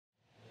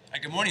Hi,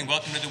 good morning.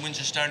 Welcome to the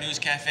Windsor Star News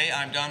Cafe.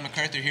 I'm Don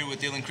McArthur here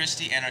with Dylan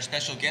Kristy and our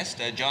special guest,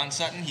 John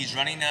Sutton. He's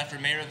running for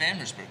mayor of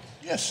Amherstburg.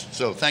 Yes,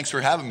 so thanks for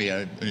having me.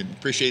 I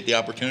appreciate the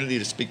opportunity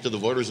to speak to the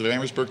voters of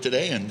Amherstburg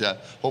today, and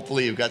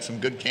hopefully you've got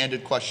some good,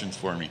 candid questions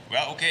for me.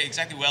 Well, okay,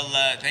 exactly. Well,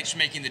 thanks for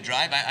making the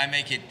drive. I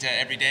make it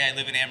every day. I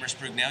live in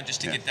Amherstburg now,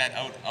 just to get that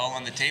out all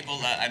on the table.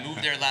 I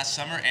moved there last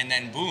summer, and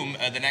then boom,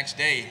 the next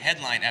day,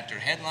 headline after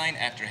headline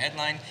after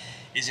headline.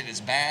 Is it as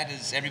bad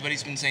as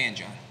everybody's been saying,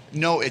 John?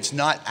 No, it's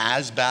not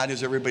as bad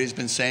as everybody's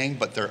been saying,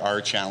 but there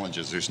are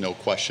challenges. There's no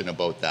question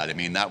about that. I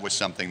mean, that was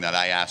something that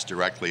I asked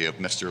directly of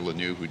Mr.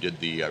 Lanoux, who did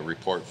the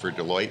report for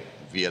Deloitte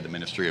via the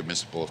Ministry of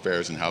Municipal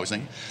Affairs and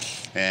Housing.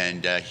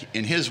 And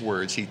in his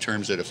words, he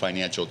terms it a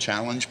financial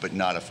challenge, but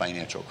not a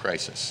financial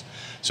crisis.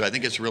 So I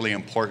think it's really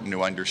important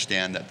to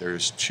understand that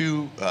there's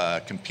two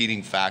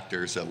competing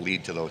factors that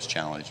lead to those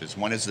challenges.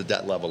 One is the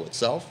debt level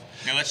itself.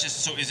 Now let's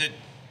just, so is it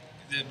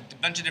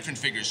a bunch of different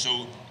figures?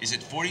 So is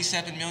it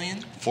 47 million?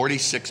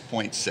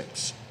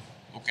 46.6.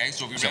 Okay,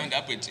 so if we round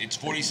up, it's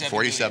 47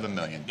 47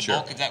 million, The sure.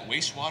 bulk of that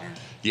wastewater?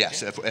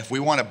 Yes, Okay. if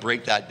we want to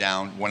break that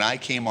down, when I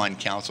came on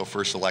council,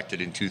 first elected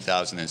in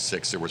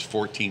 2006, there was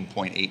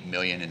 14.8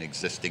 million in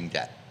existing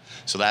debt.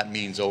 So that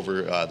means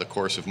over the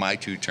course of my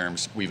two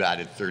terms, we've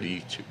added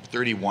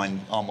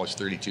 31, almost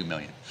 32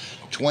 million.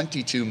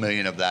 22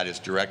 million of that is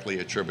directly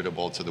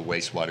attributable to the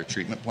wastewater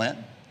treatment plant.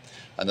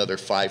 Another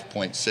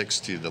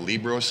 5.6 to the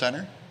Libro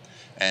Center.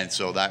 And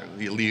so that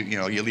you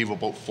leave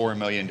about $4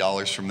 million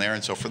from there.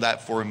 And so for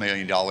that $4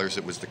 million,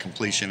 it was the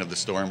completion of the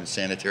storm and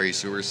sanitary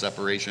sewer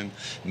separation,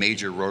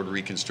 major road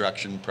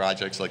reconstruction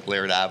projects like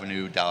Laird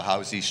Avenue,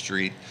 Dalhousie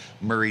Street,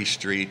 Murray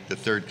Street, the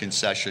 3rd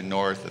concession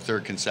north, the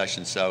 3rd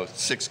concession south,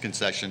 6th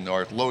concession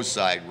north,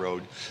 Lowside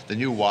Road, the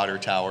new water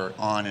tower,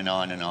 on and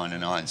on and on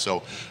and on.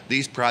 So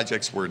these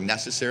projects were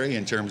necessary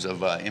in terms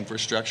of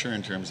infrastructure,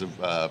 in terms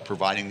of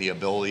providing the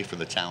ability for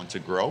the town to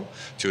grow,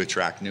 to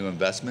attract new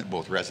investment,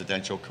 both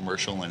residential,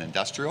 commercial, and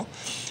industrial.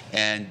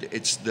 And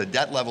the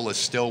debt level is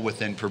still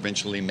within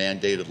provincially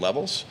mandated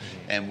levels,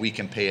 and we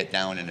can pay it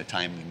down in a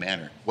timely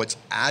manner. What's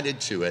added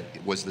to it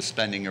was the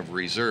spending of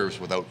reserves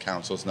without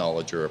council's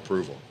knowledge or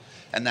approval.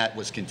 And that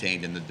was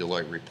contained in the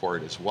Deloitte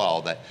report as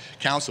well, that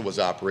council was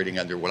operating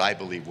under what I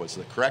believe was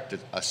the correct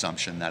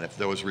assumption, that if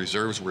those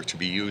reserves were to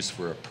be used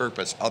for a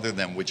purpose other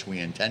than which we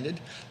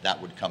intended,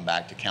 that would come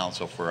back to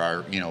council for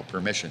our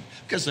permission,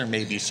 because there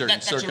may be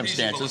certain circumstances. That's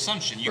a reasonable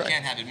assumption. You Right.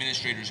 can't have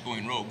administrators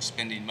going rogue,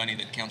 spending money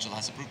that council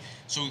has approved.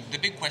 So the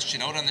big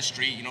question out on the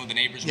street, the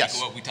neighbors, Yes. we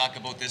go out, we talk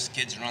about this,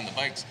 kids are on the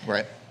bikes.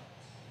 Right.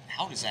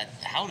 How does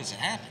it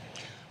happen?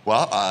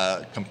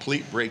 Well,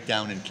 complete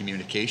breakdown in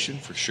communication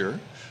for sure.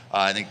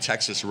 I think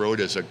Texas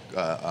Road is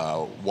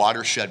a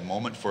watershed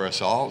moment for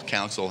us all.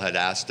 Council had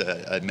asked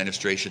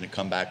administration to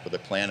come back with a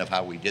plan of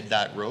how we did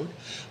that road.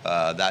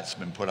 That's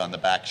been put on the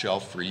back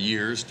shelf for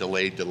years,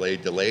 delayed,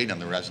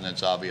 and the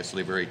residents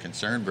obviously very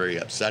concerned, very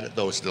upset at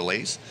those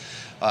delays.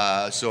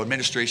 So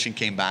administration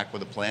came back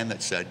with a plan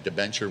that said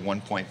debenture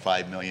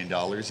 $1.5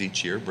 million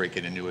each year, break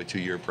it into a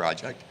 2-year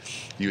project,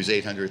 use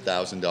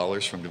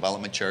 $800,000 from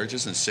development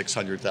charges and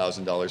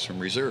 $600,000 from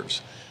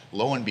reserves.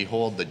 Lo and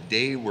behold, the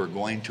day we're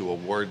going to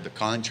award the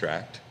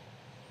contract,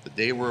 the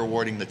day we're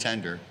awarding the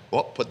tender,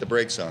 well, put the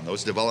brakes on.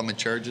 Those development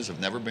charges have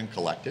never been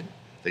collected.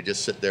 They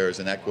just sit there as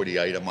an equity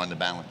item on the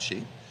balance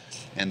sheet,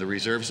 and the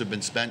reserves have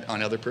been spent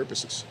on other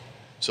purposes.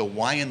 So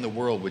why in the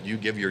world would you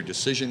give your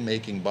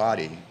decision-making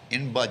body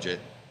in budget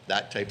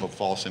that type of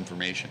false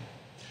information?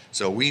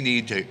 So we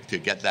need to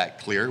get that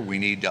clear. We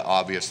need to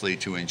obviously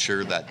to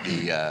ensure that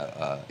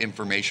the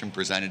information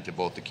presented to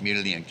both the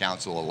community and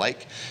council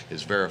alike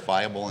is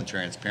verifiable and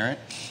transparent.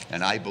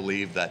 And I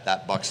believe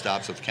that buck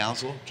stops with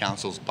council,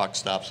 council's buck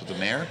stops with the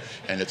mayor,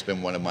 and it's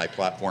been one of my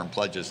platform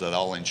pledges that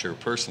I'll ensure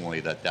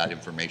personally that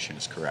information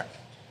is correct.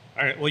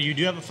 All right, well, you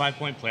do have a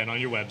 5-point plan on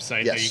your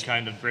website Yes. that you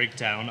kind of break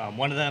down.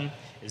 One of them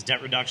is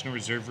debt reduction and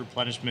reserve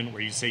replenishment,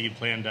 where you say you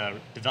plan to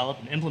develop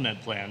and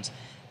implement plans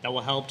that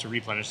will help to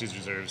replenish these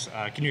reserves.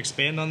 Can you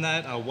expand on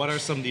that? What are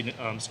some of the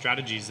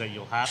strategies that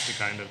you'll have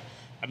to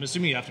I'm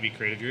assuming you have to be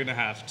creative. You're going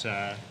to have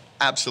to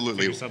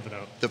Absolutely. figure something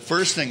out. The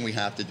first thing we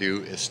have to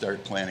do is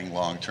start planning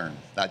long term.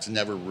 That's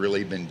never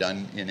really been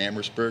done in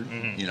Amherstburg.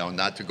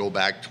 Not to go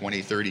back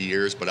 20, 30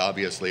 years, but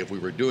obviously if we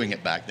were doing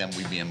it back then,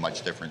 we'd be in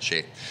much different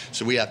shape.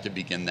 So we have to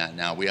begin that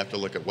now. We have to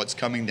look at what's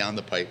coming down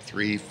the pipe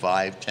 3,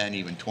 5, 10,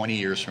 even 20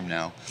 years from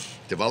now.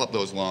 Develop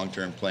those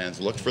long-term plans,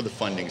 look for the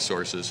funding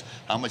sources.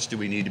 How much do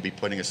we need to be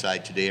putting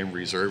aside today in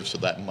reserve so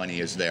that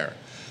money is there?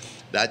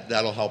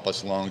 That'll help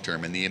us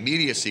long-term. And the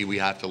immediacy we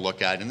have to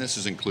look at, and this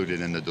is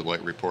included in the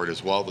Deloitte report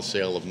as well, the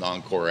sale of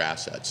non-core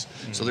assets.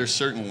 So there's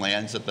certain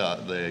lands that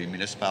the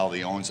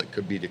municipality owns that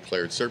could be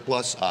declared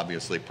surplus.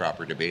 Obviously,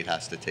 proper debate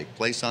has to take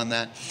place on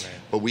that. Right.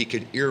 But we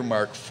could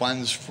earmark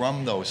funds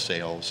from those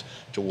sales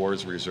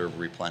towards reserve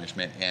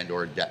replenishment and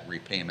or debt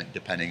repayment,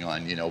 depending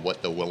on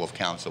what the will of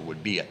council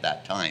would be at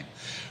that time.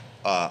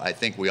 I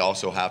think we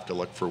also have to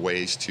look for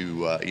ways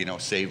to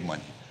save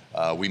money.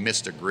 We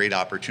missed a great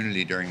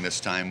opportunity during this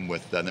time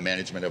with the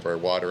management of our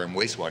water and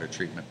wastewater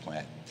treatment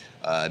plant.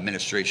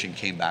 Administration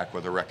came back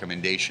with a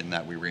recommendation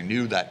that we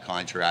renew that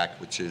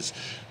contract, which is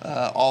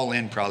all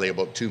in probably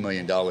about $2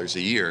 million a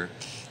year,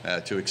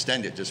 to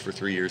extend it just for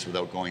 3 years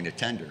without going to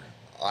tender.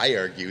 I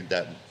argued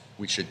that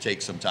we should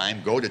take some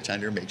time, go to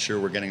tender, make sure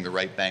we're getting the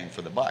right bang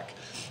for the buck.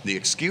 The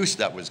excuse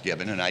that was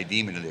given, and I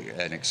deem it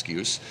an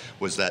excuse,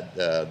 was that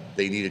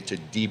they needed to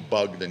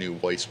debug the new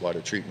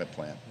wastewater treatment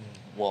plant.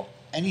 Well,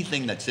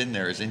 anything that's in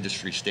there is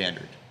industry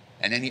standard,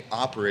 and any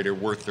operator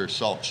worth their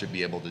salt should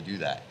be able to do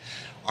that.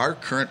 Our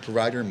current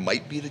provider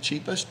might be the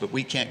cheapest, but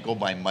we can't go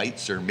by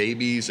mights or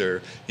maybes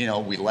or, you know,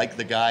 we like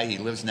the guy, he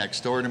lives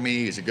next door to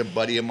me, he's a good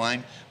buddy of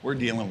mine. We're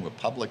dealing with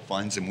public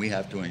funds, and we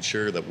have to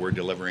ensure that we're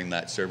delivering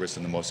that service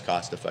in the most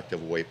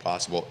cost-effective way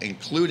possible,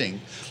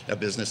 including a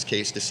business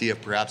case to see if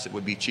perhaps it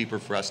would be cheaper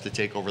for us to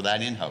take over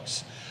that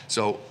in-house.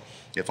 So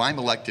if I'm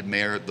elected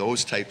mayor,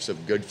 those types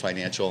of good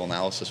financial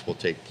analysis will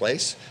take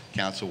place.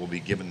 Council will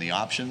be given the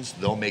options,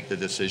 they'll make the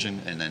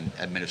decision, and then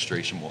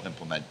administration will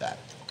implement that.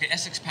 Okay,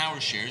 Essex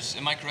Power shares,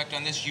 am I correct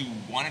on this? You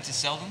wanted to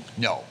sell them?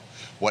 No.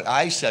 What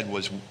I said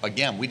was,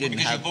 again, we didn't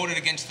because have... you voted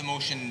against the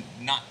motion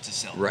not to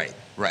sell them. Right,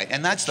 right.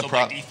 And that's the So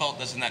problem. by default,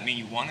 doesn't that mean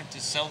you wanted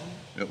to sell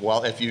them?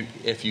 Well, if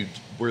you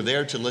were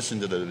there to listen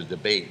to the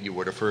debate, you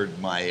would have heard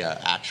my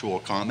actual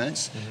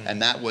comments,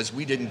 and that was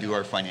we didn't do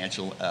our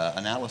financial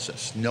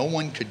analysis. No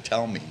one could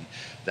tell me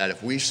that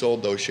if we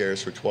sold those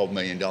shares for $12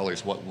 million,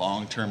 what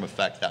long-term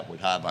effect that would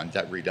have on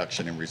debt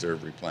reduction and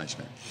reserve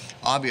replenishment.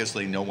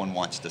 Obviously, no one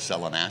wants to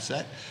sell an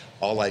asset.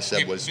 All I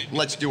said was,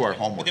 let's do our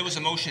homework. But there was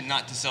a motion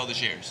not to sell the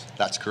shares.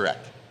 That's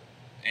correct.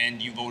 And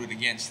you voted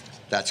against it.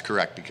 That's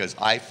correct, because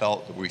I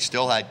felt that we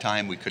still had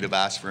time. We could have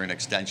asked for an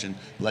extension.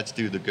 Let's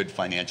do the good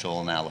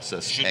financial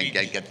analysis and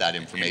get that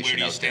information out there. Where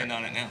do you stand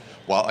on it now?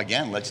 Well,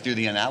 again, let's do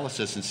the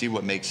analysis and see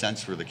what makes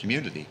sense for the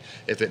community.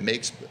 If it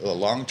makes a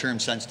long-term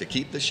sense to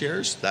keep the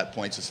shares, that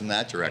points us in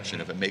that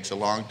direction. If it makes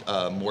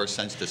a more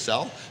sense to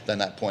sell, then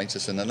that points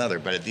us in another.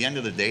 But at the end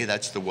of the day,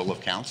 that's the will of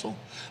council.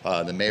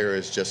 The mayor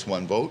is just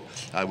one vote.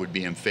 I would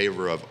be in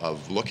favor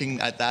of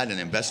looking at that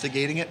and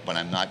investigating it, but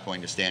I'm not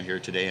going to stand here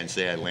today and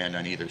say I land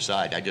on either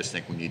side. I just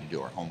think we need to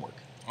do our homework.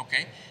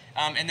 Okay.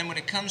 And then when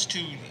it comes to,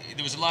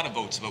 there was a lot of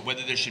votes about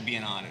whether there should be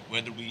an audit,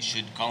 whether we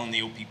should call in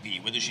the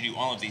OPP, whether we should do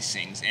all of these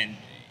things. And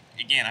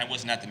again, I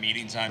wasn't at the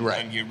meetings.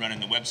 I'm here running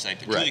the website,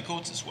 but Julie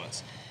Coates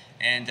was.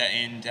 And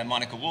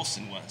Monica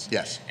Wilson was.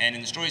 Yes. And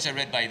in the stories I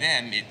read by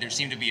them, there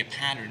seemed to be a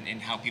pattern in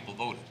how people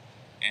voted.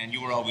 And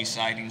you were always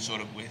siding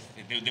sort of with,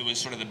 there was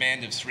sort of the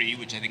band of three,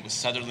 which I think was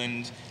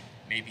Sutherland,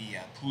 maybe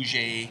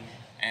Pouget,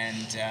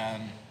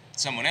 and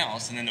someone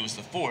else, and then there was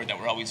the four that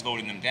were always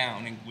voting them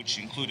down, which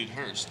included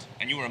Hearst,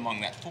 and you were among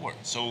that four.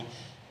 So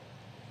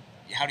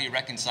how do you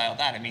reconcile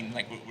that? I mean,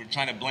 like, we're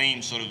trying to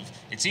blame sort of,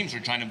 it seems we're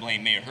trying to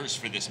blame Mayor Hearst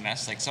for this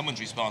mess, like someone's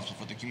responsible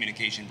for the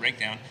communication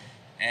breakdown,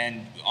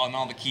 and on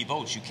all the key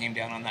votes, you came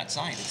down on that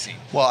side, it seemed.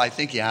 Well, I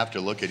think you have to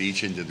look at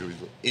each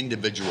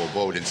individual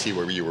vote and see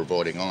where you were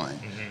voting on.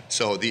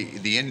 So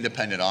the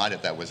independent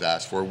audit that was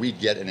asked for, we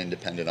get an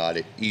independent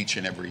audit each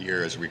and every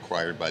year as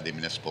required by the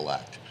Municipal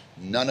Act.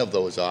 None of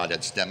those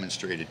audits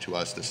demonstrated to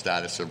us the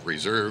status of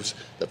reserves,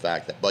 the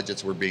fact that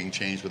budgets were being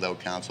changed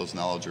without council's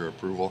knowledge or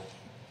approval.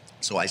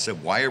 So I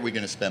said, why are we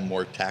going to spend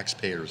more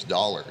taxpayers'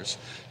 dollars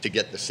to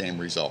get the same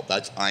result?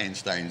 That's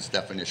Einstein's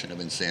definition of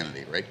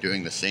insanity, right?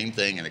 Doing the same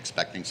thing and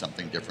expecting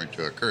something different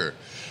to occur.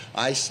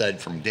 I said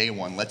from day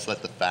one, let's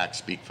let the facts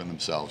speak for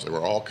themselves. There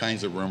were all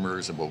kinds of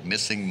rumors about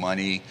missing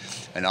money,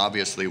 and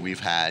obviously we've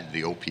had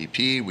the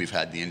OPP, we've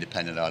had the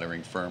independent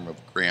auditing firm of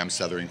Graham,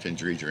 Southerington,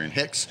 Dreger, and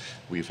Hicks.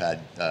 We've had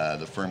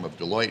the firm of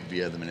Deloitte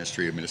via the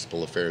Ministry of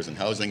Municipal Affairs and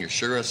Housing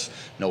assure us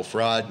no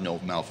fraud, no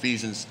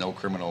malfeasance, no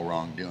criminal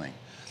wrongdoing.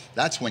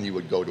 That's when you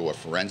would go to a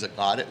forensic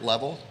audit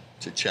level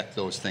to check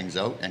those things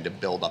out and to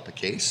build up a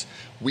case.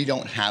 We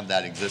don't have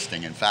that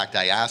existing. In fact,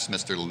 I asked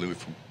Mr.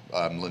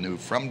 Lanoux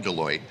from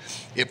Deloitte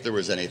if there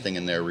was anything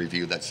in their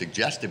review that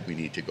suggested we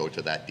need to go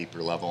to that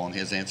deeper level, and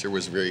his answer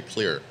was very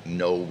clear: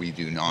 no, we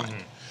do not.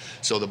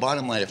 So the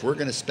bottom line, if we're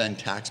going to spend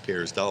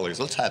taxpayers' dollars,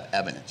 let's have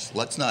evidence.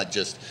 Let's not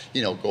just,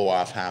 go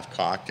off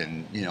half-cocked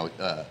and,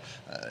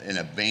 in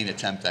a vain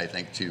attempt, I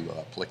think, to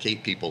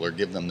placate people or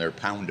give them their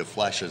pound of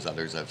flesh, as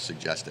others have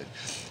suggested.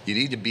 You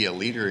need to be a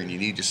leader, and you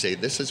need to say,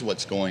 this is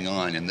what's going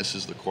on, and this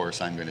is the course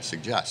I'm going to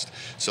suggest.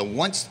 So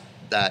once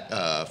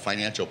that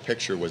financial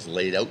picture was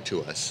laid out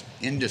to us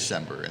in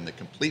December and the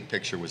complete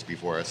picture was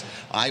before us,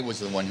 I was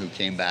the one who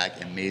came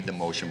back and made the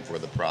motion for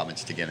the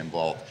province to get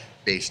involved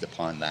based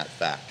upon that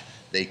fact.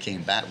 They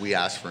came back, we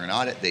asked for an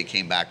audit, they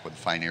came back with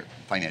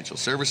financial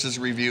services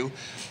review,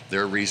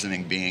 their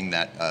reasoning being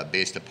that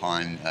based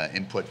upon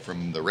input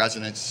from the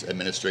residents,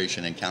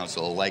 administration, and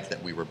council alike,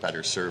 that we were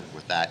better served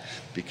with that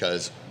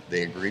because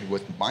they agreed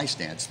with my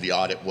stance. The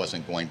audit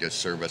wasn't going to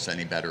serve us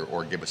any better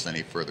or give us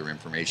any further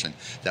information.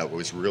 That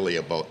was really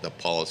about the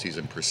policies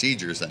and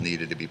procedures that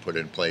needed to be put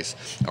in place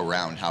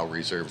around how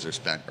reserves are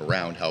spent,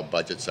 around how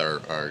budgets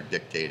are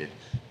dictated.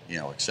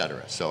 et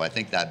cetera. So I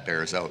think that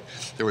bears out.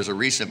 There was a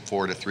recent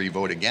 4-3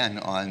 vote again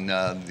on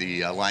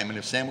the alignment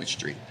of Sandwich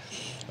Street.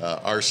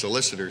 Our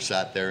solicitor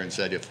sat there and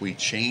said, if we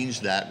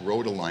change that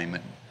road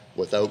alignment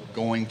without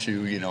going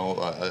to,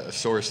 a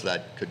source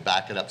that could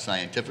back it up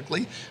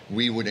scientifically,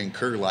 we would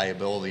incur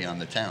liability on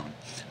the town.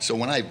 So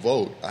when I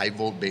vote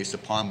based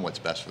upon what's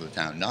best for the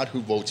town, not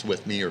who votes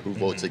with me or who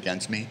votes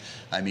against me.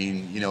 I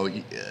mean,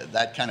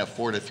 that kind of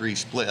 4-3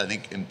 split, I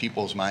think in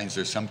people's minds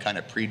there's some kind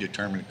of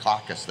predetermined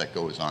caucus that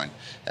goes on,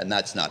 and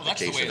that's not the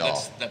case at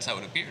all. That's how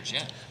it appears,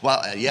 yeah.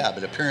 Well, yeah,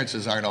 but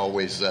appearances aren't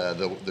always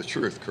the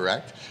truth,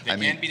 correct? They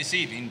can be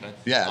deceiving, but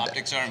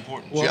optics are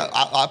important. Well,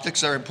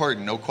 optics are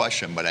important, no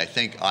question, but I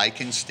think I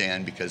can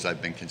stand, because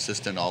I've been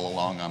consistent all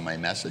along on my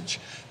message,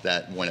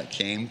 that when it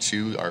came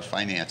to our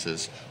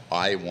finances,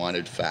 I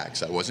wanted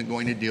facts. I wasn't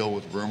going to deal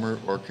with rumor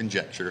or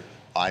conjecture.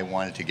 I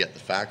wanted to get the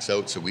facts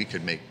out so we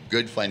could make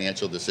good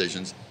financial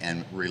decisions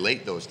and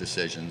relate those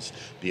decisions,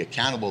 be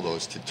accountable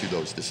to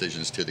those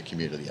decisions to the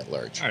community at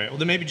large. All right, well,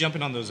 then maybe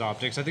jumping on those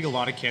optics, I think a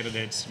lot of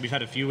candidates, we've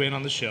had a few in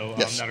on the show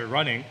that are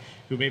running,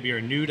 who maybe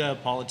are new to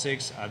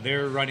politics.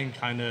 They're running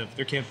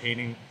they're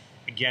campaigning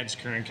against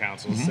current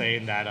council,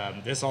 saying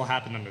that this all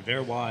happened under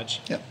their watch.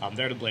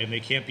 They're to blame. They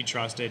can't be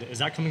trusted. Is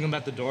that coming up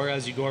at the door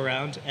as you go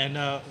around? And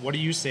what are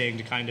you saying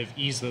to kind of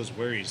ease those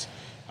worries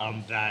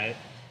that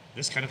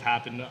this kind of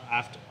happened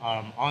after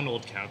on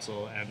old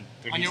council and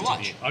on your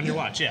watch? On your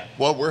watch, yeah.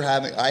 Well,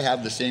 I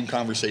have the same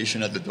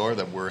conversation at the door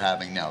that we're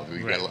having now.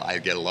 I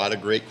get a lot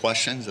of great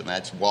questions, and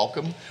that's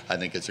welcome. I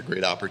think it's a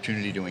great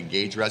opportunity to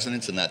engage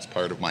residents, and that's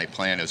part of my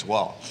plan as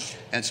well.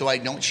 And so I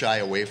don't shy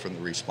away from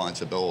the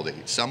responsibility.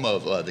 Some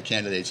of the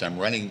candidates I'm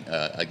running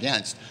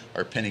against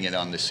are pinning it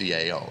on the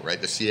CAO, right?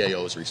 The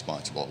CAO is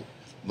responsible.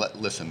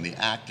 Listen, the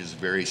act is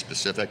very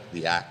specific.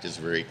 The act is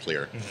very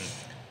clear.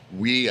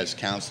 We as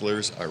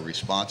councillors are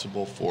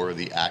responsible for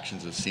the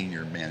actions of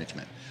senior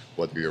management.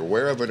 Whether you're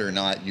aware of it or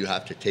not, you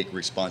have to take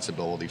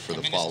responsibility for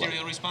the fallout.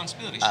 Ministerial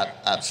responsibility,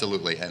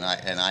 absolutely, and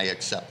I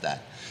accept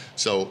that.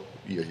 So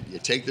you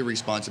take the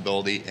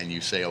responsibility and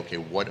you say, okay,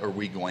 what are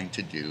we going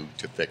to do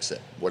to fix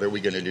it? What are we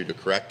going to do to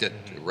correct it,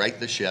 to right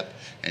the ship,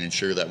 and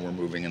ensure that we're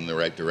moving in the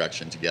right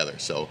direction together?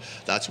 So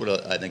that's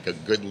what I think a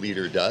good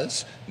leader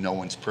does. No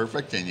one's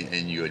perfect, and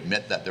you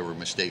admit that there were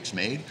mistakes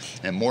made,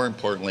 and more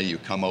importantly, you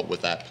come out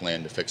with that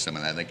plan to fix them.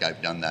 And I think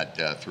I've done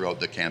that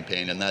throughout the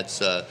campaign, and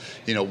that's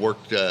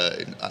worked.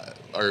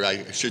 Or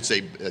I should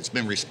say, it's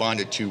been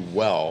responded to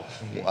well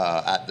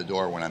at the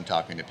door when I'm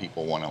talking to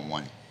people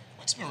one-on-one.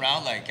 What's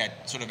morale like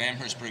at sort of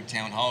Amherstburg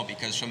Town Hall?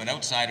 Because from an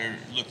outsider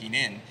looking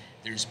in,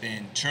 there's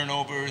been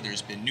turnover,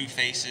 there's been new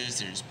faces,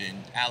 there's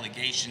been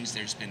allegations,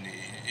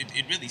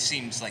 it really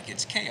seems like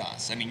it's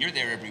chaos. I mean, you're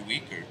there every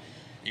week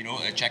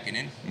or, checking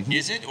in.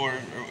 Is it, or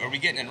are we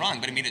getting it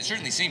wrong? But I mean, it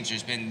certainly seems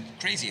there's been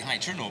crazy high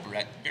turnover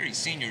at very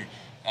senior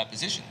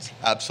positions.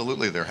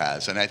 Absolutely there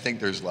has, and I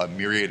think there's a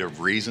myriad of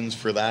reasons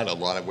for that, a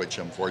lot of which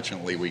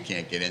unfortunately we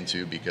can't get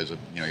into because of,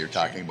 you're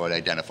talking about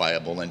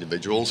identifiable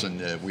individuals,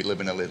 and we live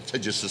in a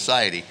litigious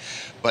society.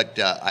 But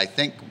I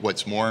think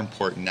what's more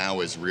important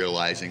now is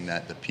realizing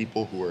that the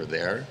people who are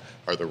there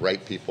are the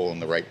right people in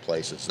the right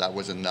places. That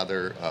was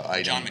another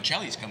item. John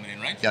Michelli's coming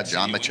in, right? Yeah,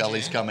 John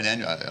Michelli's coming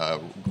in.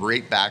 A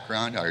great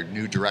background. Our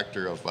new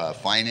director of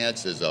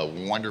finance is a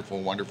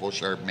wonderful, wonderful,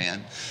 sharp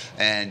man.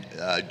 And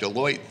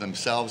Deloitte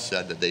themselves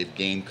said that they've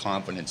gained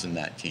confidence in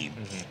that team,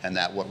 and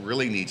that what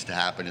really needs to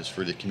happen is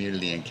for the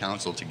community and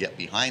council to get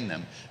behind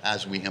them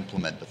as we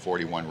implement the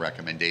 41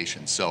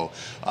 recommendations. So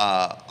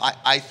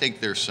I think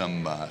there's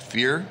some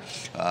fear.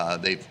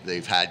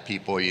 They've had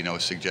people,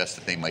 suggest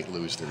that they might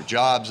lose their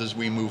jobs as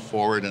we move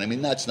forward, and I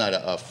mean that's not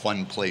a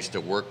fun place to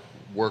work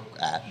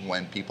at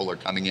when people are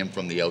coming in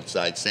from the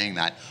outside saying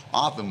that,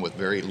 often with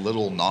very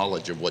little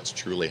knowledge of what's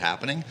truly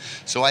happening.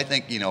 So I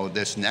think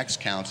this next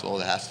council,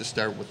 it has to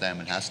start with them.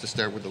 It has to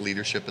start with the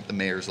leadership at the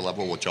mayor's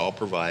level, which I'll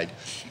provide.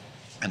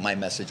 And my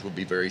message would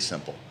be very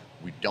simple: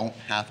 we don't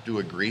have to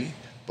agree,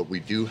 but we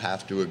do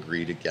have to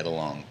agree to get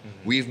along.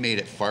 We've made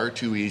it far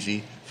too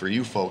easy for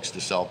you folks to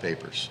sell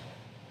papers.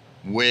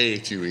 Way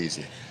too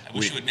easy. I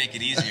wish it would make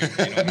it easier.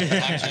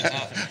 Times are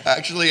tough.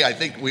 Actually, I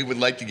think we would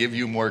like to give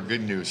you more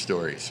good news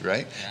stories,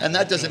 right? Yeah, and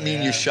that doesn't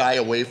mean you shy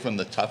away from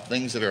the tough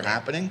things that are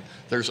happening.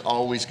 There's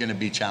always going to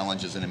be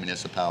challenges in a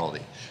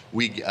municipality.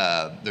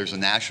 There's a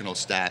national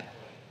stat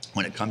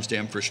when it comes to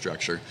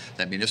infrastructure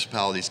that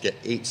municipalities get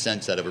 8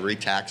 cents out of every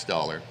tax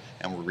dollar,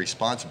 and we're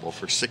responsible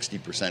for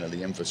 60% of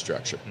the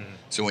infrastructure.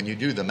 So when you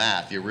do the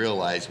math, you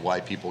realize why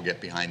people get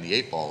behind the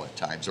 8 ball at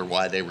times, or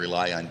why they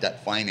rely on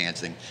debt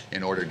financing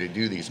in order to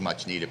do these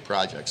much needed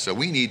projects. So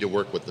we need to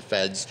work with the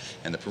feds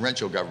and the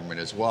provincial government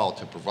as well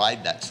to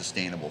provide that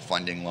sustainable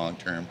funding long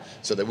term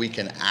so that we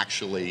can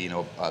actually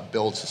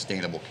build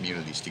sustainable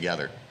communities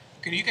together.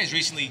 Okay, you guys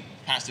recently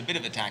passed a bit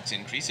of a tax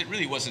increase. It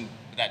really wasn't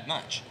that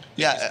much.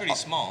 Yeah, it's pretty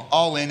small.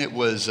 All in, it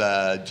was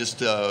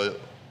just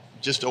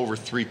just over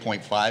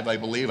 3.5, I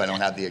believe. I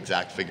don't have the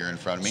exact figure in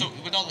front of me. So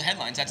with all the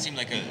headlines, that seemed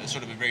like a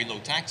sort of a very low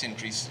tax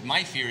increase.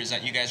 My fear is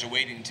that you guys are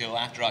waiting until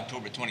after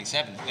October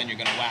 27th, then you're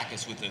going to whack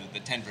us with the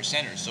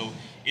 10%ers. So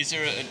is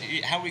there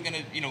how are we going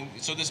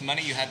to, so this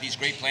money, you have these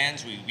great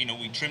plans,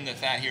 we trim the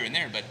fat here and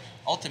there, but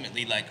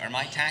ultimately, like, are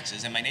my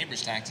taxes and my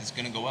neighbor's taxes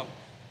going to go up?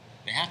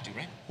 They have to,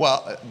 right?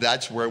 Well,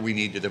 that's where we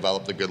need to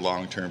develop the good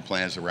long-term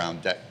plans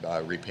around debt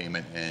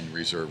repayment and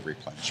reserve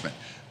replenishment.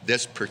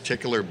 This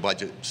particular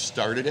budget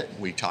started it.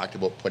 We talked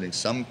about putting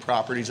some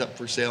properties up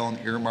for sale and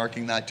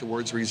earmarking that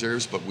towards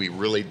reserves, but we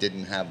really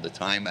didn't have the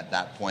time at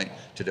that point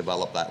to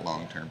develop that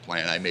long-term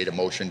plan. I made a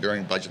motion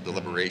during budget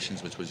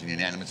deliberations, which was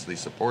unanimously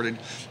supported,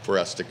 for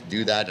us to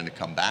do that and to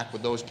come back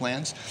with those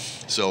plans.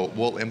 So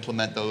we'll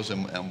implement those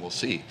and we'll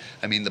see.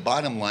 I mean, the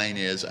bottom line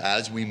is,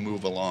 as we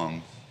move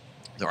along,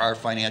 there are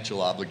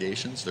financial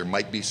obligations. There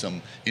might be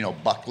some,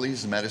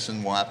 Buckley's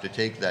medicine we'll have to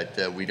take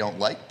that we don't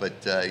like, but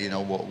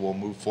we'll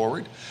move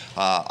forward.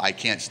 I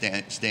can't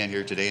stand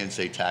here today and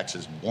say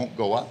taxes won't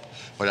go up,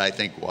 but I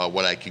think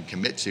what I can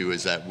commit to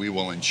is that we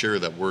will ensure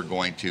that we're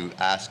going to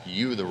ask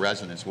you, the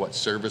residents, what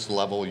service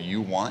level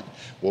you want.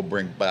 We'll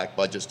bring back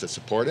budgets to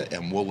support it,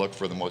 and we'll look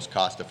for the most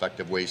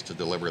cost-effective ways to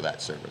deliver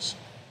that service.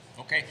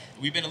 Okay,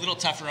 we've been a little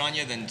tougher on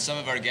you than some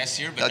of our guests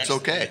here, but that's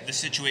okay. The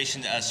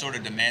situation sort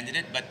of demanded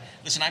it. But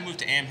listen, I moved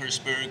to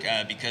Amherstburg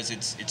because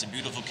it's a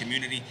beautiful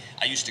community.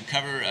 I used to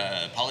cover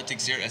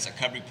politics here as a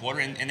cub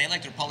reporter, and they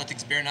like their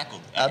politics bare-knuckled.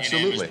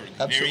 Absolutely, in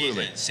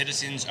absolutely. Very,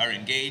 citizens are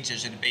engaged.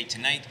 There's a debate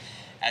tonight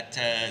at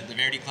the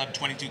Verity Club.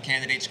 22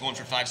 candidates going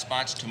for 5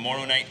 spots.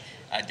 Tomorrow night,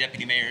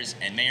 deputy mayors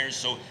and mayors.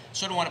 So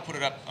sort of want to put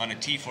it up on a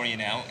tee for you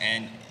now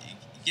and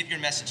give your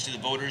message to the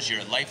voters. You're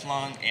a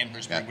lifelong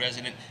Amherstburg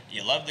resident.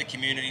 You love the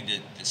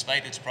community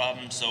despite its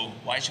problems. So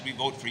why should we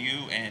vote for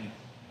you, and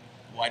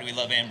why do we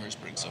love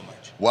Amherstburg so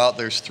much? Well,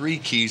 there's 3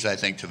 keys, I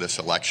think, to this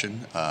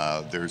election.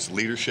 There's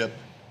leadership,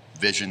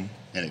 vision,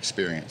 and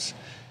experience.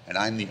 And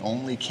I'm the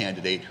only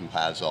candidate who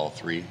has all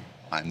 3.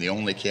 I'm the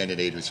only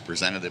candidate who's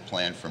presented a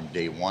plan from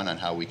day one on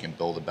how we can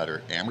build a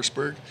better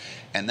Amherstburg,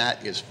 and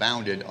that is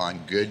founded on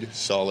good,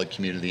 solid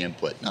community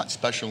input, not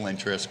special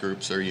interest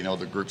groups or,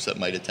 the groups that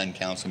might attend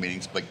council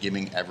meetings, but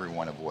giving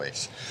everyone a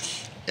voice.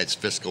 It's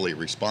fiscally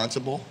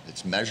responsible,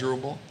 it's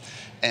measurable,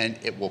 and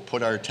it will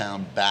put our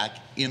town back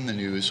in the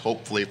news,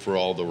 hopefully for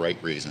all the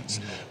right reasons.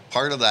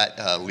 Part of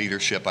that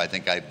leadership, I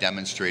think I've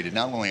demonstrated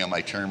not only on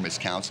my term as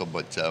council,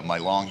 but my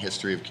long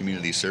history of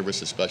community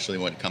service, especially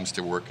when it comes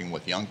to working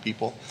with young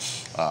people.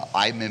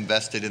 I'm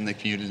invested in the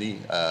community.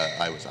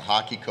 I was a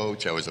hockey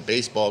coach, I was a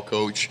baseball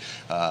coach.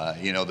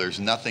 There's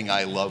nothing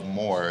I love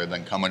more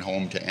than coming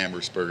home to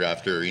Amherstburg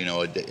after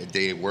a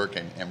day of work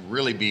and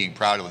really being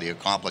proud of the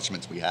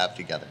accomplishments we have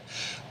together.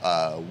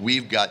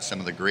 We've got some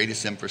of the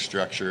greatest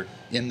infrastructure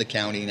in the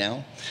county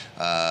now.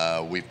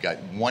 We've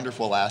got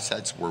wonderful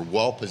assets. We're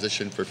well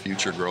positioned for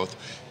future growth.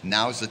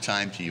 Now's the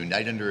time to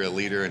unite under a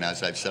leader, and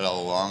as I've said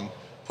all along,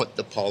 put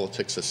the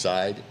politics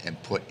aside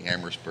and put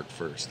Amherstburg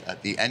first.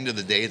 At the end of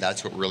the day,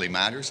 that's what really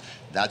matters.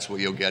 That's what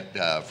you'll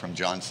get from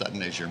John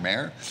Sutton as your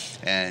mayor,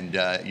 and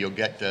you'll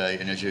get,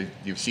 and as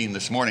you've seen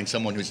this morning,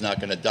 someone who's not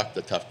going to duck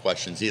the tough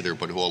questions either,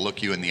 but who will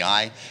look you in the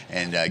eye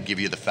and give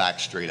you the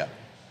facts straight up.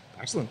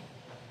 Excellent.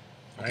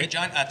 Okay,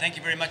 John, thank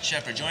you very much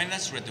for joining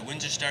us. We're at the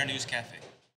Windsor Star News Cafe.